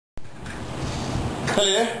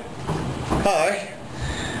Hello. Hi.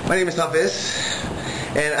 My name is Hafiz,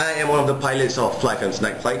 and I am one of the pilots of FlyFM's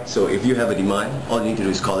night flight. So if you have a demand, all you need to do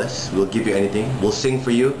is call us. We'll give you anything. We'll sing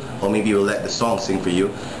for you, or maybe we'll let the song sing for you.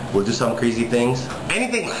 We'll do some crazy things.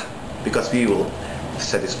 Anything, because we will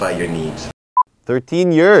satisfy your needs.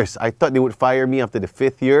 13 years. I thought they would fire me after the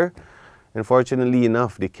 5th year. Unfortunately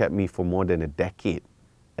enough, they kept me for more than a decade.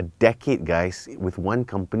 A decade, guys, with one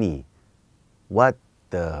company. What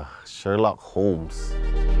the Sherlock Holmes?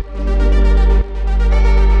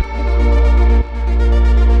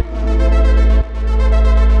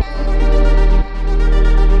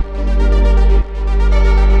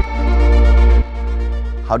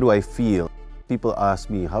 How do I feel? People ask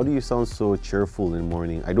me, how do you sound so cheerful in the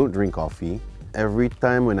morning? I don't drink coffee. Every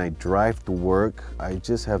time when I drive to work, I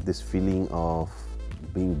just have this feeling of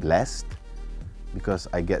being blessed because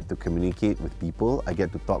I get to communicate with people. I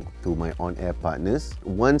get to talk to my on-air partners.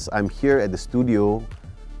 Once I'm here at the studio,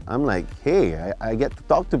 I'm like, hey, I get to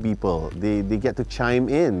talk to people. They get to chime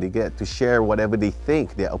in. They get to share whatever they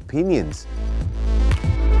think, their opinions.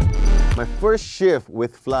 My first shift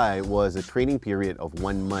with Fly was a training period of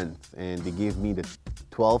 1 month, and they gave me the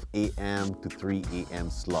 12 a.m. to 3 a.m.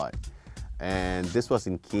 slot. And this was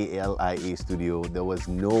in KLIA studio. There was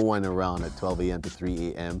no one around at 12 a.m. to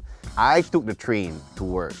 3 a.m. I took the train to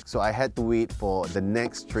work, so I had to wait for the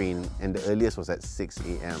next train, and the earliest was at 6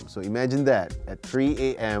 a.m. So imagine that, at 3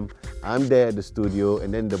 a.m. I'm there at the studio,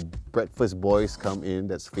 and then the breakfast boys come in,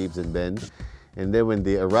 that's Fabes and Ben. And then when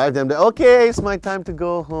they arrived, I'm like, okay, it's my time to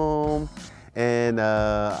go home. And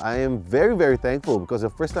I am very, very thankful because the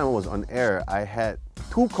first time I was on air, I had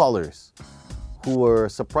 2 callers who were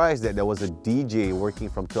surprised that there was a DJ working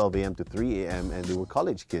from 12 a.m. to 3 a.m. and they were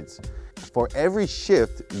college kids. For every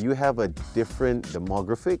shift, you have a different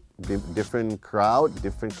demographic, different crowd,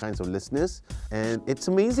 different kinds of listeners. And it's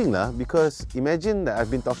amazing lah, because imagine that I've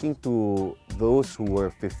been talking to those who were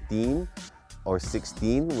 15 or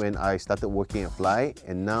 16 when I started working at Fly,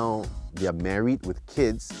 and now they are married with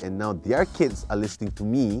kids, and now their kids are listening to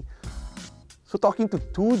me. So talking to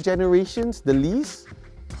 2 generations, the least,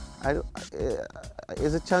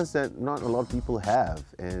 is a chance that not a lot of people have.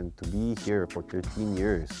 And to be here for 13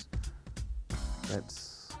 years,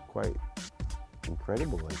 that's quite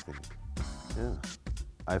incredible, I think. Yeah.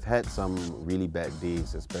 I've had some really bad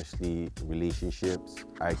days, especially relationships.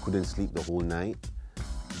 I couldn't sleep the whole night.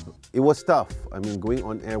 It was tough. I mean, going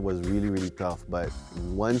on air was really, really tough. But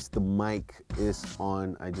once the mic is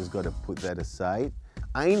on, I just gotta put that aside.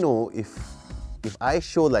 I know if I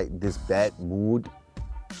show like this bad mood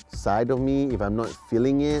side of me, if I'm not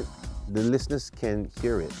feeling it, the listeners can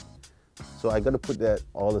hear it. So I gotta put that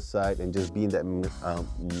all aside and just be in that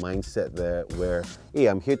mindset there where, hey,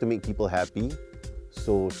 I'm here to make people happy.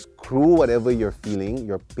 So screw whatever you're feeling.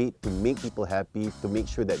 You're paid to make people happy, to make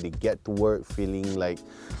sure that they get to work feeling like,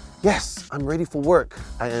 yes, I'm ready for work.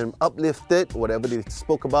 I am uplifted. Whatever they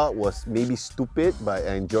spoke about was maybe stupid, but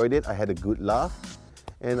I enjoyed it. I had a good laugh.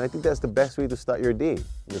 And I think that's the best way to start your day,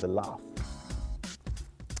 with a laugh.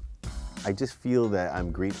 I just feel that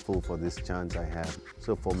I'm grateful for this chance I have.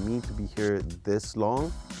 So for me to be here this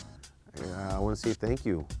long, I want to say thank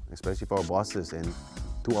you, especially for our bosses and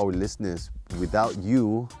to our listeners. Without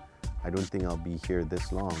you, I don't think I'll be here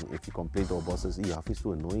this long. If you complain to our bosses, Hafiz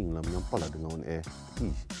too annoying lah, menyampah lah dengan on air.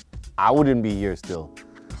 I wouldn't be here still.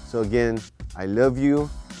 So again, I love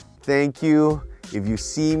you. Thank you. If you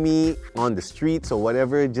see me on the streets or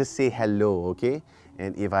whatever, just say hello, okay?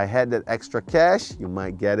 And if I had that extra cash, you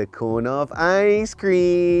might get a cone of ice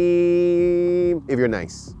cream. If you're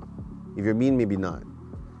nice. If you're mean, maybe not.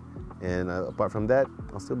 And apart from that,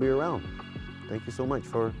 I'll still be around. Thank you so much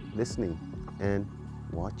for listening and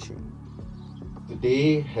watching. The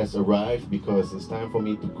day has arrived because it's time for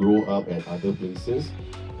me to grow up at other places.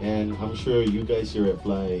 And I'm sure you guys here at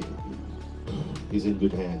Fly is in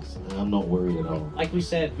good hands. I'm not worried at all. Like we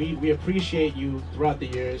said, we appreciate you throughout the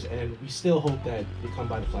years, and we still hope that you come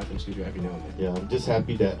by the FlyFM studio every now and then. Yeah, I'm just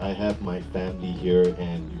happy that I have my family here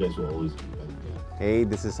and you guys will always be back. Hey,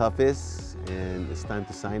 this is Hafiz, and it's time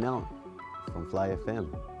to sign out from FlyFM.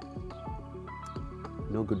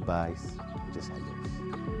 No goodbyes, just hellos.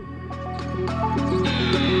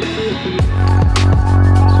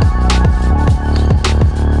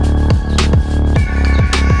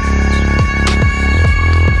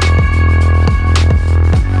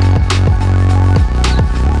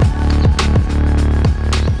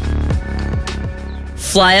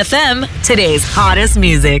 FlyFM, today's hottest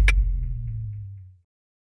music.